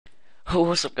Oh,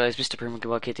 what's up guys, Mr.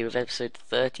 Primogood here with episode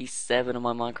 37 of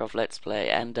my Minecraft Let's Play,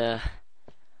 and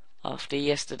after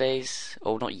yesterday's,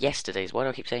 oh not yesterday's, why do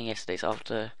I keep saying yesterday's,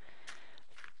 after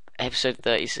episode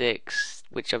 36,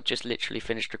 which I've just literally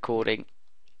finished recording,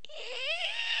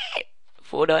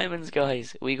 4 diamonds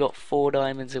guys, we got 4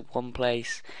 diamonds in one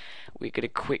place. We're going to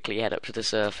quickly head up to the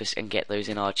surface and get those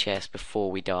in our chest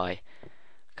before we die.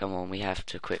 Come on, we have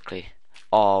to quickly.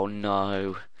 Oh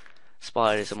no.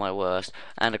 Spiders are my worst.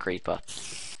 And a creeper.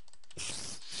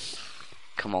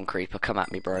 Come on, creeper. Come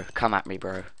at me, bro. Come at me,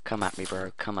 bro. Come at me,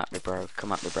 bro. Come at me, bro.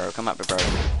 Come at me, bro. Come at me, bro.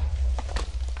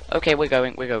 Okay, we're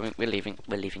going. We're leaving.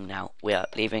 We're leaving now. We are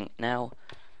leaving now.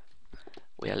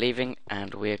 We are leaving,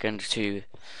 and we are going to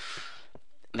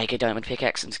make a diamond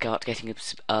pickaxe and start getting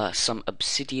some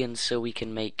obsidian so we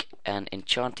can make an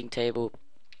enchanting table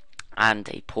and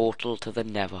a portal to the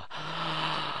nether.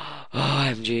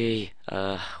 OMG.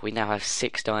 We now have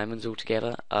 6 diamonds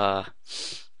altogether.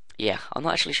 Yeah, I'm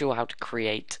not actually sure how to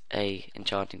create a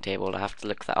enchanting table. I have to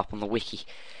look that up on the wiki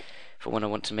for when I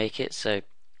want to make it. So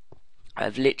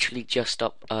I've literally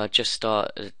I've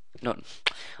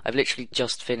literally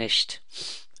just finished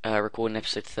recording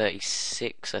episode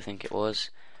 36, I think it was.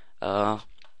 And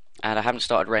I haven't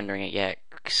started rendering it yet.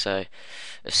 So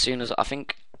as soon as I've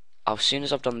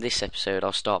done this episode,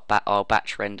 I'll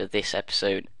batch render this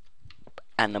episode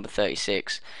and number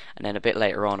 36, and then a bit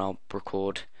later on I'll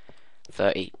record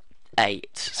 38.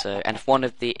 So, and if one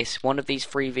of these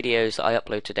 3 videos that I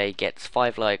upload today gets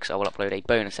 5 likes, I will upload a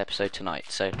bonus episode tonight.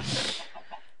 So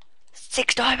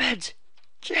 6 diamonds,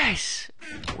 yes,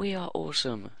 we are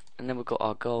awesome. And then we've got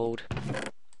our gold,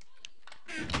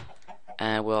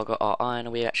 and we've got our iron,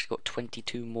 and we actually got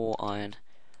 22 more iron.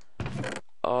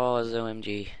 Oh,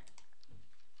 OMG.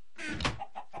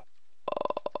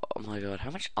 Oh my god, how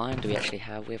much iron do we actually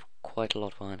have? We have quite a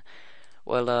lot of iron.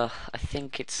 Well, I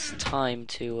think it's time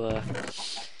to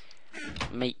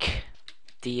make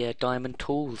the diamond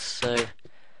tools. So,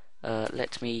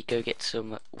 let me go get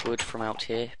some wood from out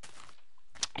here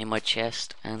in my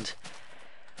chest, and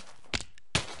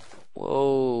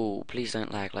whoa, please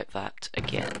don't lag like that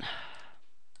again.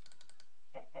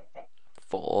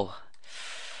 4.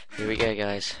 Here we go,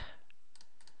 guys.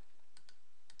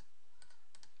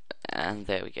 And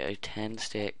there we go, 10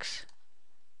 sticks.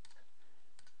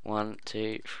 1,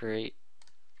 2, 3.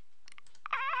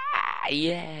 Ah,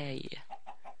 yay!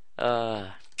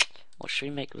 What should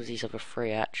we make with these other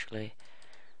 3 actually?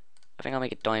 I think I'll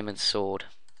make a diamond sword.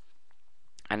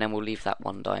 And then we'll leave that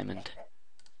 1 diamond.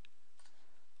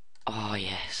 Oh,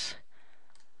 yes.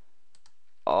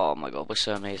 Oh my god, we're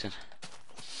so amazing.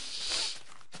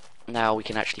 Now we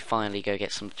can actually finally go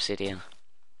get some obsidian.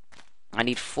 I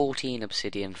need 14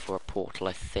 obsidian for a portal,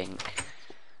 I think.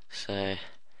 So,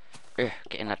 get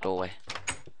in that doorway.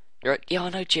 You're right. Yeah, I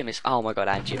know Jim is. Oh my god,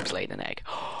 and Jim's laid an egg.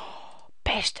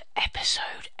 Best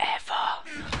episode ever.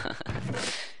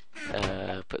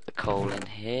 Put the coal in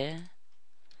here.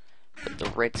 Put the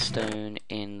redstone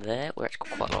in there. We're actually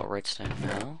got quite a lot of redstone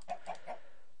now.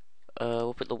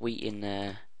 We'll put the wheat in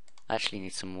there. I actually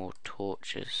need some more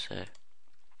torches. So,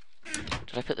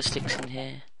 did I put the sticks in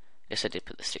here? Yes, I did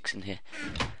put the sticks in here.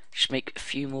 Just make a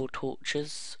few more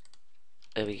torches.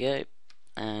 There we go.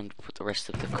 And put the rest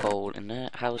of the coal in there.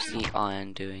 How's the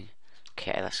iron doing?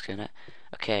 Okay, that's gonna.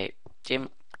 Okay, Jim.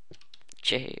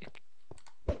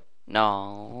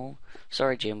 No.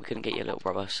 Sorry, Jim, we couldn't get your little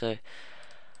brother. So,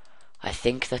 I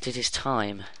think that it is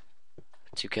time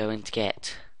to go and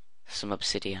get some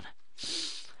obsidian.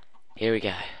 Here we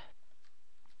go.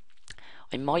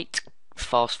 I might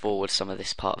fast forward some of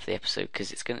this part of the episode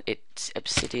because it's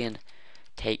obsidian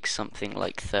takes something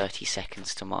like 30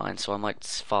 seconds to mine, so I might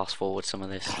fast forward some of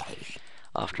this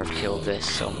after I've killed this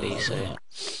zombie. So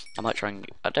I might try and,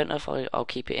 I don't know if I'll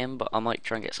keep it in, but I might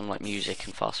try and get some like music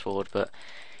and fast forward, but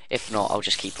if not, I'll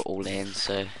just keep it all in,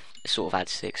 so it sort of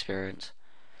adds to the experience.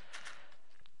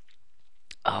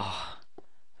 Oh,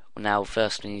 now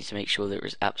first we need to make sure there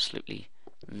is absolutely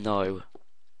no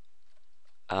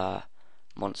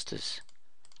monsters.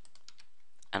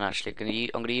 And actually,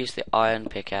 I'm gonna use the iron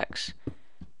pickaxe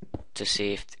to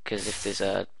see because if there's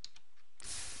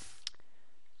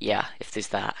if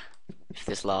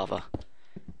there's lava,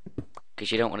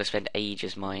 because you don't want to spend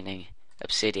ages mining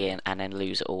obsidian and then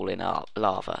lose it all in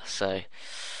lava. So,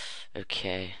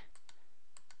 okay,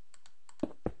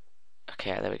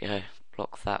 there we go.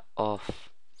 Block that off.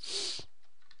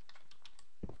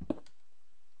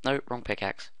 No, wrong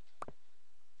pickaxe.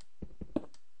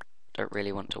 Don't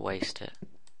really want to waste it.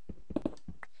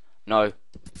 No,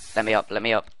 let me up, let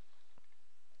me up.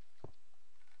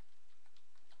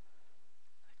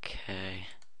 Okay.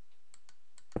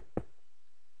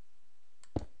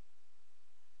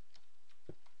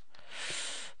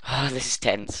 this is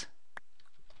tense.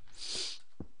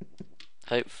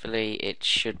 Hopefully it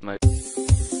should move.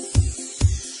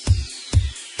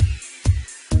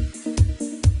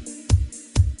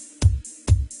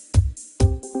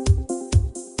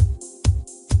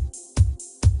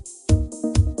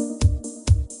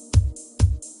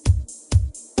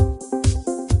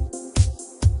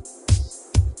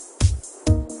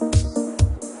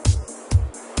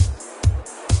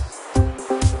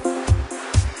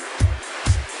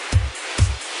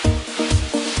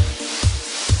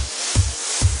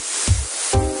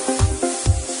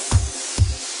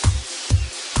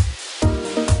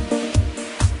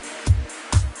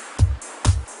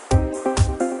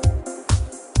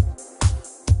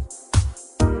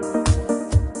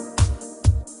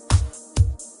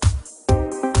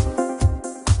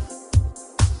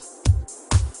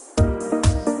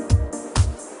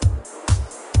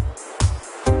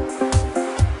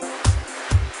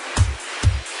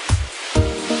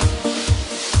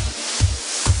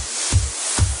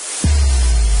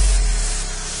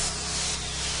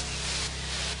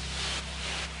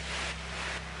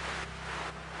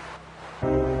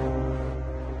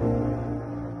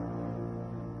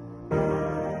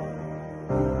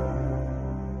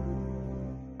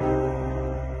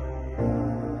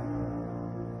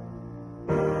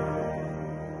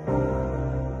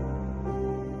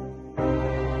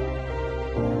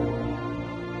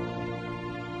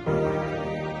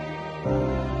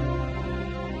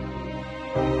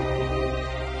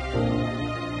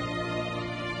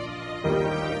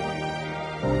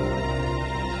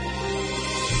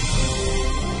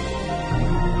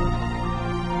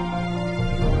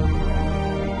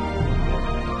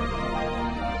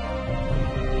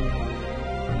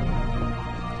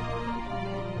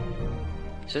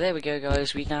 So there we go,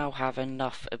 guys, we now have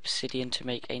enough obsidian to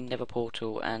make a nether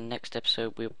portal, and next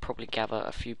episode we'll probably gather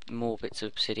a few more bits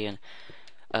of obsidian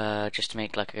just to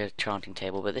make like a chanting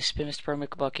table. But this has been Mr. Pro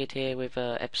Bucket here with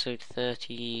episode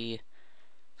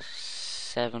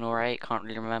 37 or 8, can't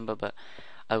really remember, but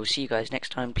I will see you guys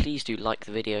next time. Please do like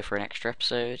the video for an extra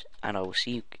episode, and I will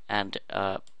see you, and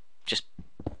just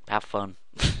have fun.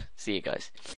 See you guys.